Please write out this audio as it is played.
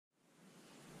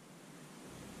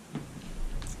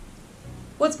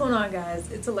What's going on,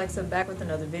 guys? It's Alexa back with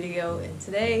another video, and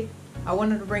today I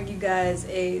wanted to bring you guys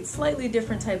a slightly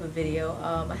different type of video.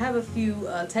 I have a few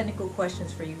technical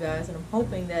questions for you guys, and I'm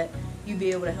hoping that you'll be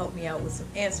able to help me out with some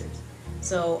answers.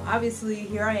 So obviously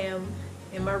here I am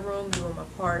in my room doing my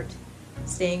part,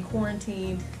 staying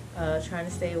quarantined, trying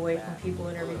to stay away from people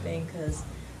and everything because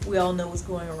we all know what's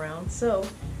going around. So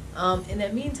in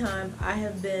that meantime, I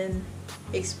have been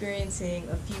experiencing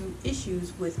a few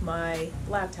issues with my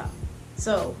laptop.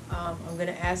 So I'm going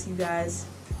to ask you guys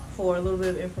for a little bit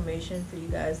of information for you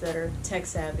guys that are tech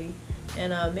savvy,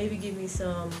 and maybe give me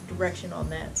some direction on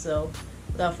that. So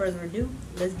without further ado,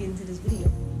 let's get into this video.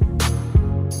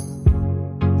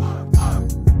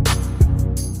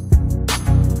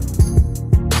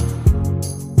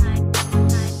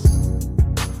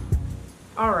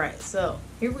 Alright, so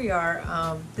here we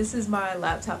are. This is my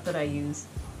laptop that I use.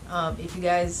 If you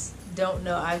guys don't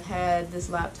know, I've had this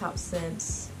laptop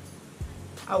since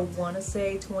I want to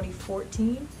say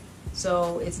 2014,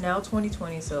 so it's now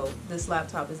 2020, so this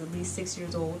laptop is at least 6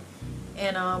 years old,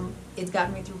 and it's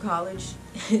gotten me through college.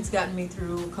 It's gotten me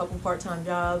through a couple part-time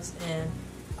jobs, and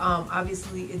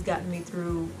obviously it's gotten me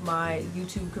through my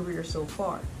YouTube career so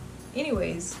far.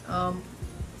 Anyways,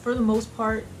 for the most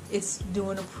part it's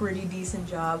doing a pretty decent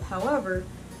job. However,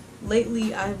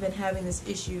 lately I've been having this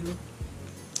issue.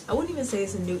 I wouldn't even say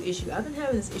it's a new issue. I've been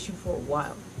having this issue for a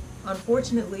while.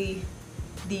 Unfortunately,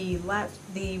 the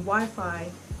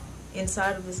Wi-Fi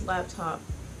inside of this laptop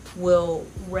will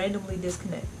randomly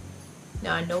disconnect.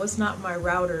 Now I know it's not my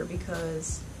router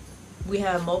because we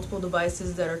have multiple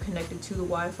devices that are connected to the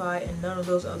Wi-Fi, and none of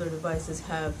those other devices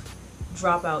have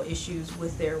dropout issues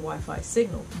with their Wi-Fi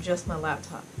signal, just my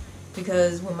laptop.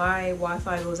 Because when my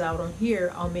Wi-Fi goes out on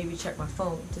here, I'll maybe check my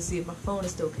phone to see if my phone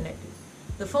is still connected.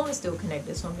 The phone is still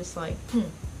connected, so I'm just like,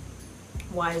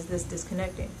 why is this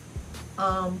disconnecting?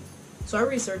 So I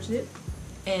researched it,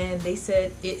 and they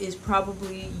said it is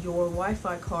probably your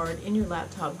Wi-Fi card in your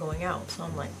laptop going out. So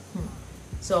I'm like,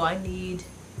 so I need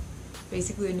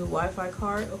basically a new Wi-Fi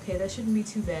card. Okay, that shouldn't be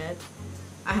too bad.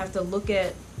 I have to look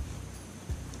at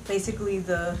basically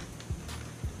the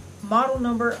model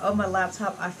number of my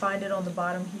laptop. I find it on the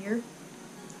bottom here.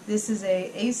 This is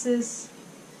a Asus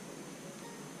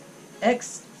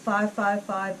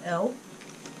X555L.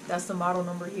 That's the model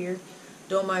number here.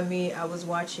 Don't mind me, I was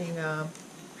watching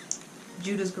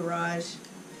Judah's Garage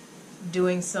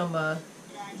doing some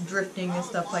drifting and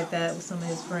stuff like that with some of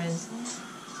his friends.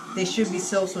 They should be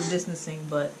social distancing,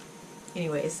 but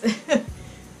anyways.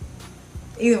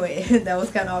 Either way, that was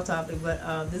kind of off topic, but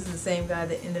this is the same guy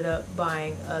that ended up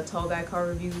buying Tall Guy Car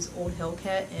Reviews' old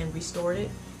Hellcat and restored it.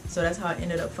 So that's how I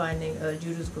ended up finding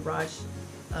Judah's Garage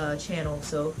channel.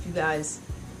 So if you guys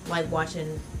like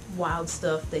watching wild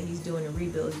stuff that he's doing in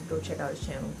rebuilds, you can go check out his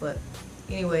channel. But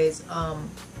anyways, I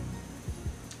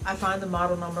find the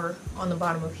model number on the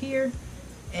bottom of here,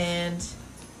 and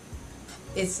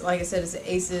it's, like I said, it's an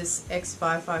Asus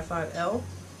X555L.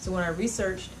 So when I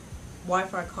researched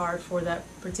Wi-Fi card for that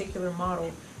particular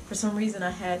model, for some reason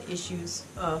I had issues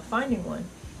finding one,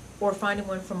 or finding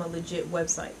one from a legit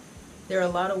website. There are a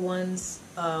lot of ones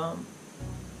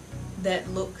that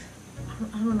look,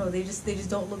 I don't know, they just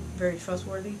don't look very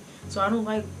trustworthy. So I don't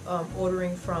like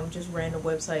ordering from just random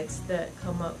websites that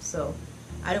come up, so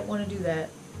I didn't want to do that.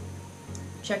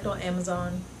 Checked on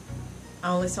Amazon. I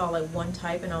only saw like one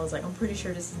type, and I was like, I'm pretty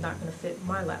sure this is not going to fit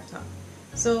my laptop.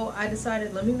 So I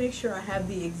decided, let me make sure I have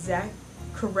the exact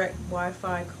correct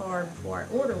Wi-Fi card before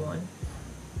I order one.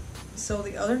 So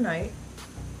the other night,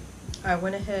 I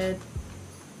went ahead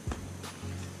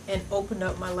and opened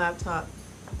up my laptop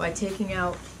by taking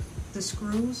out the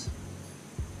screws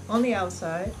on the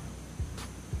outside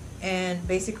and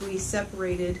basically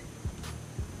separated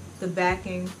the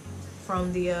backing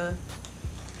from the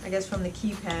I guess from the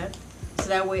keypad, so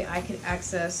that way I could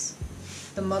access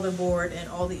the motherboard and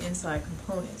all the inside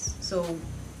components. So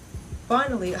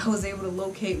finally I was able to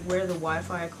locate where the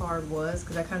Wi-Fi card was,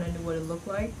 because I kind of knew what it looked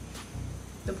like.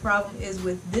 The problem is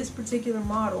with this particular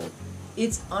model,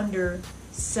 it's under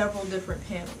several different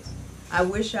panels. I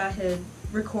wish I had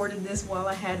recorded this while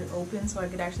I had it open so I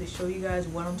could actually show you guys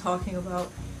what I'm talking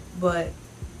about, but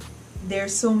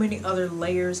there's so many other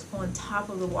layers on top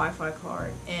of the Wi-Fi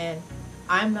card, and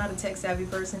I'm not a tech savvy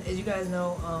person. As you guys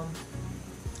know,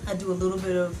 I do a little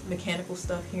bit of mechanical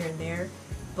stuff here and there,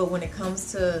 but when it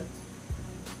comes to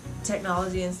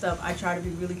technology and stuff, I try to be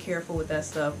really careful with that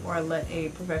stuff, or I let a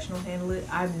professional handle it.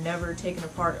 I've never taken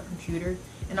apart a computer,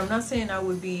 and I'm not saying I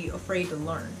would be afraid to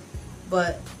learn,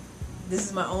 but this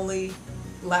is my only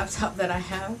laptop that I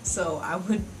have, so I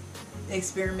would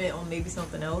experiment on maybe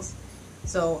something else.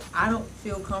 So I don't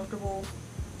feel comfortable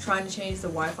trying to change the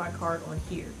Wi-Fi card on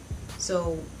here.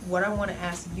 So what I want to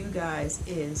ask you guys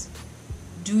is,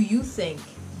 do you think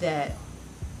that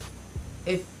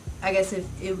if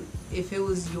it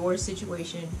was your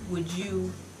situation, would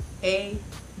you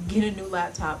get a new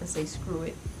laptop and say screw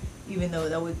it, even though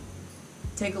that would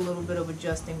take a little bit of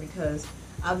adjusting, because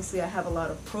obviously I have a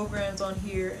lot of programs on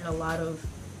here and a lot of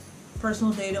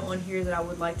personal data on here that I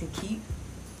would like to keep,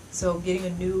 so getting a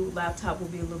new laptop will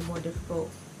be a little more difficult.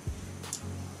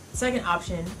 Second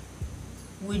option,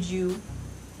 would you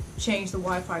change the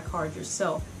Wi-Fi card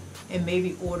yourself and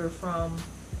maybe order from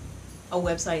a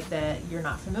website that you're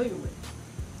not familiar with,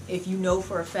 if you know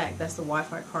for a fact that's the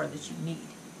Wi-Fi card that you need?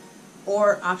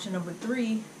 Or option number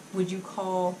 3, would you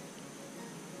call,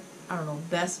 I don't know,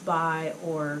 Best Buy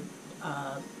or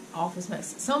Office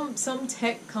Max, some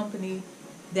tech company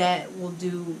that will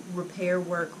do repair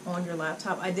work on your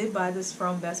laptop. I did buy this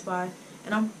from Best Buy,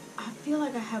 and I feel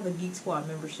like I have a Geek Squad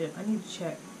membership. I need to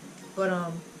check.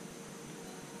 But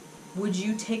would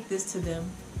you take this to them,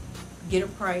 get a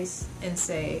price, and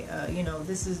say, you know,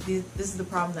 this is the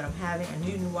problem that I'm having. I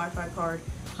need a new Wi-Fi card.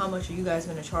 How much are you guys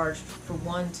going to charge for,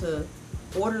 one, to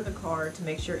order the card to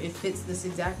make sure it fits this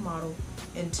exact model,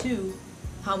 and 2,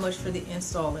 how much for the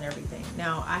install and everything.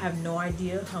 Now, I have no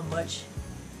idea how much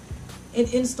an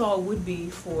install would be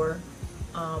for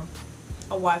a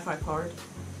Wi-Fi card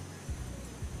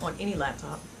on any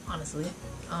laptop, honestly.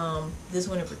 This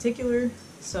one in particular,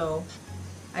 so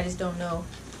I just don't know.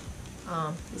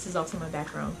 This is also my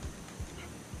background.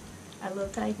 I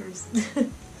love tigers.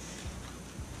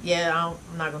 Yeah,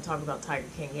 I'm not gonna talk about Tiger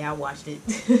King. Yeah, I watched it.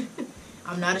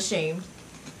 I'm not ashamed.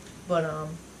 But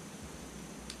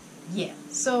yeah.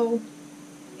 So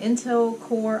Intel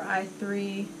Core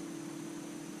i3.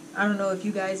 I don't know if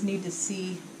you guys need to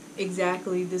see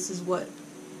exactly this is what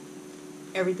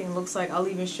everything looks like. I'll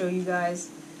even show you guys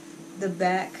the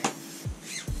back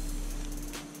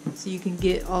so you can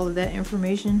get all of that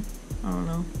information. I don't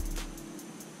know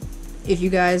if you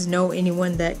guys know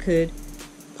anyone that could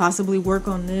possibly work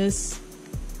on this,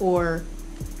 or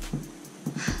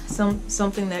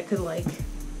something that could like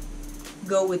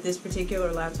go with this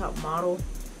particular laptop model,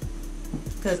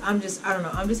 because I don't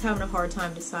know, I'm just having a hard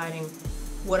time deciding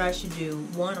what I should do.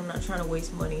 1, I'm not trying to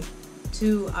waste money.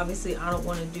 2, obviously I don't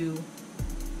want to do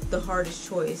the hardest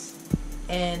choice.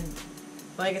 And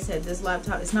like I said, this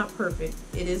laptop is not perfect.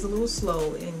 It is a little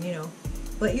slow, and you know,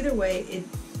 but either way,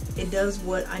 it does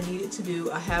what I need it to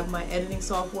do. I have my editing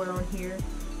software on here,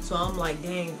 so I'm like,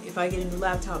 dang, if I get a new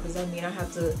laptop, does that mean I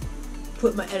have to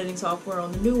put my editing software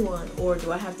on the new one, or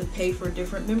do I have to pay for a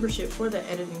different membership for the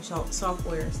editing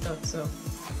software and stuff? So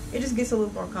it just gets a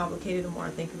little more complicated the more I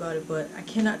think about it. But I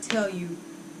cannot tell you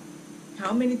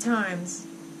how many times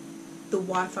the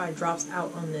Wi-Fi drops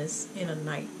out on this in a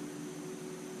night.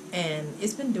 And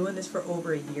it's been doing this for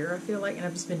over a year, I feel like, and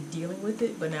I've just been dealing with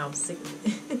it, but now I'm sick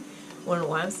of it. Wanna know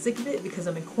why I'm sick of it? Because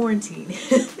I'm in quarantine.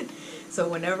 So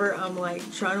whenever I'm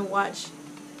like trying to watch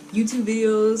YouTube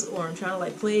videos, or I'm trying to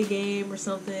like play a game or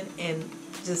something, and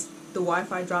just the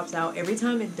Wi-Fi drops out, every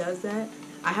time it does that,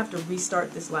 I have to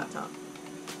restart this laptop.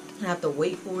 I have to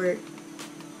wait for it,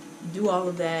 do all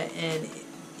of that, and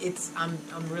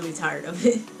I'm really tired of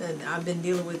it, and I've been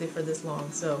dealing with it for this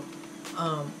long. So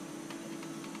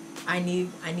I need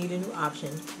a new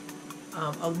option.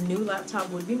 A new laptop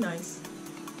would be nice.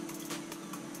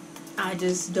 I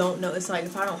just don't know. It's like,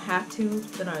 if I don't have to,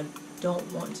 then I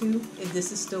don't want to. If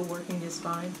this is still working just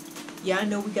fine. Yeah, I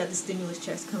know we got the stimulus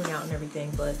checks coming out and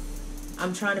everything, but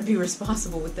I'm trying to be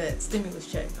responsible with that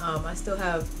stimulus check. I still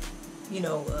have, you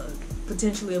know,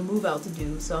 potentially a move out to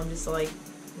do, so I'm just like,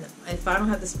 if I don't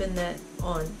have to spend that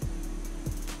on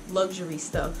luxury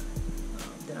stuff,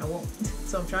 then I won't.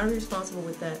 So I'm trying to be responsible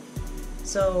with that.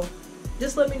 So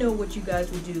just let me know what you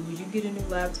guys would do. Would you get a new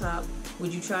laptop?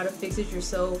 Would you try to fix it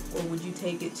yourself, or would you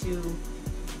take it to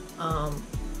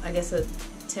I guess a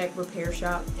tech repair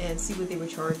shop and see what they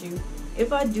would charge you?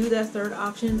 If I do that third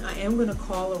option, I am going to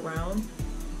call around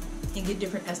and get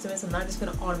different estimates. I'm not just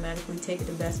going to automatically take it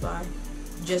to Best Buy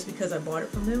just because I bought it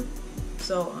from them.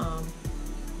 So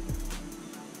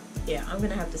yeah, I'm going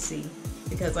to have to see,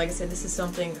 because like I said, this is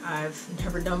something I've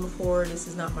never done before. This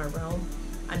is not my realm.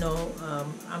 I know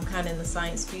I'm kind of in the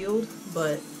science field,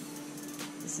 but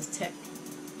this is tech.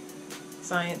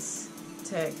 Science,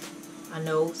 tech. I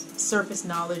know surface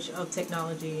knowledge of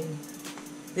technology, and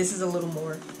this is a little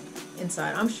more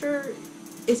inside. I'm sure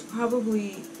it's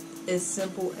probably as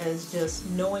simple as just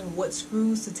knowing what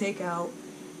screws to take out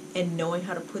and knowing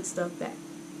how to put stuff back.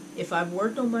 If I've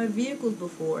worked on my vehicles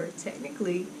before,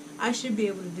 technically I should be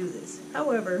able to do this.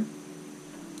 However,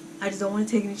 I just don't want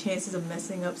to take any chances of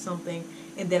messing up something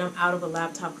and then I'm out of a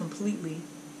laptop completely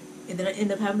and then I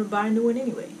end up having to buy a new one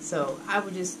anyway. So I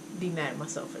would just be mad at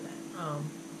myself for that.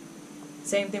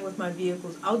 Same thing with my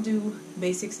vehicles. I'll do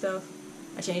basic stuff.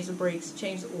 I change the brakes,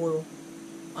 change the oil,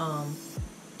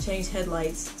 change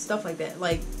headlights, stuff like that.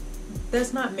 Like,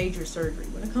 that's not major surgery.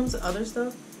 When it comes to other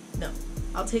stuff, no,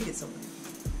 I'll take it somewhere.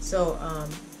 So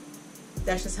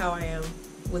that's just how I am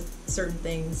with certain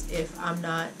things. If I'm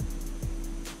not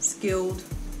skilled,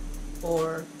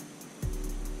 or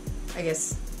I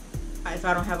guess if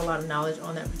I don't have a lot of knowledge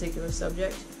on that particular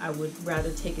subject, I would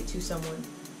rather take it to someone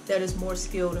that is more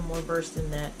skilled and more versed in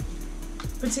that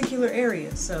particular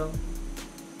area. So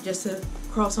just to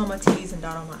cross all my T's and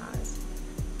dot all my I's.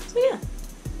 So yeah,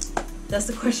 that's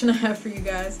the question I have for you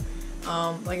guys.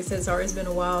 Like I said, sorry it's been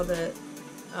a while that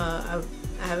I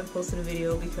haven't posted a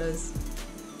video because,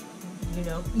 you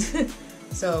know.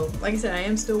 So like I said, I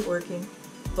am still working,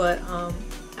 but I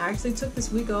actually took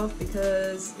this week off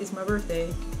because it's my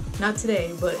birthday. Not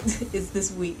today, but it's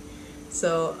this week.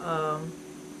 So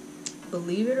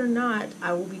believe it or not,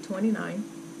 I will be 29.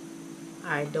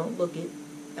 I don't look it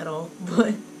at all,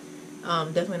 but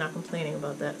definitely not complaining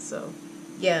about that. So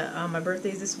yeah, my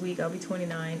birthday is this week. I'll be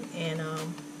 29, and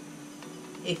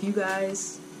if you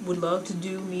guys would love to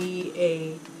do me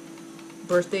a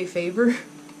birthday favor,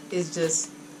 is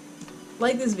just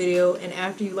like this video, and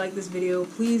after you like this video,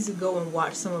 please go and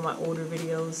watch some of my older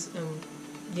videos, and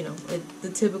you know, the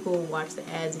typical watch the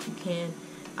ads if you can.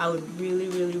 I would really,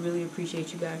 really, really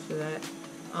appreciate you guys for that.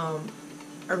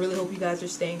 I really hope you guys are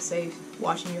staying safe,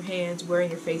 washing your hands,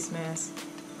 wearing your face mask,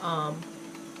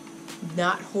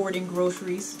 not hoarding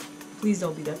groceries. Please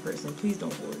don't be that person. Please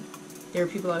don't hoard. There are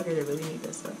people out here that really need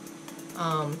that stuff.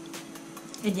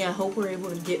 And yeah, I hope we're able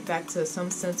to get back to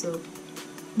some sense of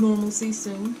normalcy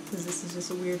soon, because this is just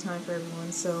a weird time for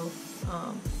everyone. So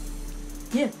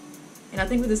yeah, and I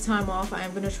think with this time off, I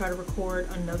am going to try to record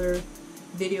another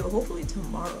video, hopefully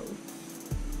tomorrow,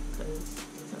 because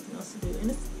there's nothing else to do,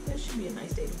 and it should be a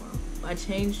nice day tomorrow. I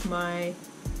changed my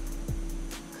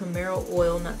Camaro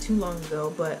oil not too long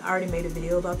ago, but I already made a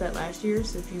video about that last year,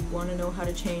 so if you want to know how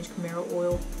to change Camaro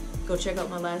oil, go check out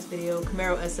my last video,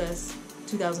 Camaro SS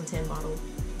 2010 model.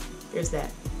 There's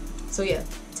that. So yeah,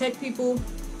 tech people,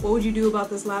 what would you do about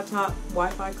this laptop?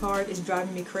 Wi-Fi card is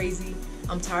driving me crazy.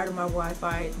 I'm tired of my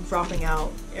Wi-Fi dropping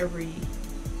out every,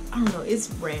 I don't know, it's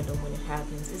random when it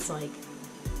happens. It's like,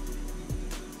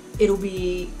 it'll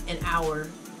be an hour,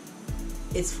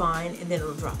 it's fine, and then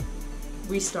it'll drop.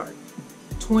 Restart.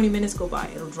 20 minutes go by,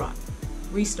 it'll drop.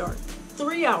 Restart.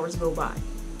 3 hours go by,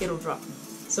 it'll drop.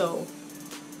 So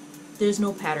there's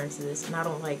no pattern to this, and I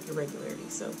don't like irregularity.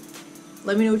 So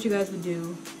let me know what you guys would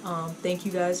do. Thank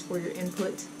you guys for your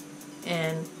input,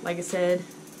 and like I said,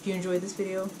 if you enjoyed this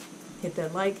video, hit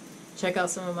that like. Check out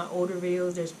some of my older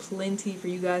videos. There's plenty for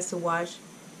you guys to watch,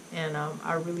 and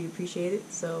I really appreciate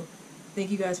it. So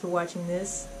thank you guys for watching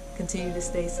this. Continue to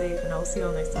stay safe, and I'll see you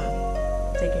all next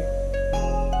time. Take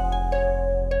care.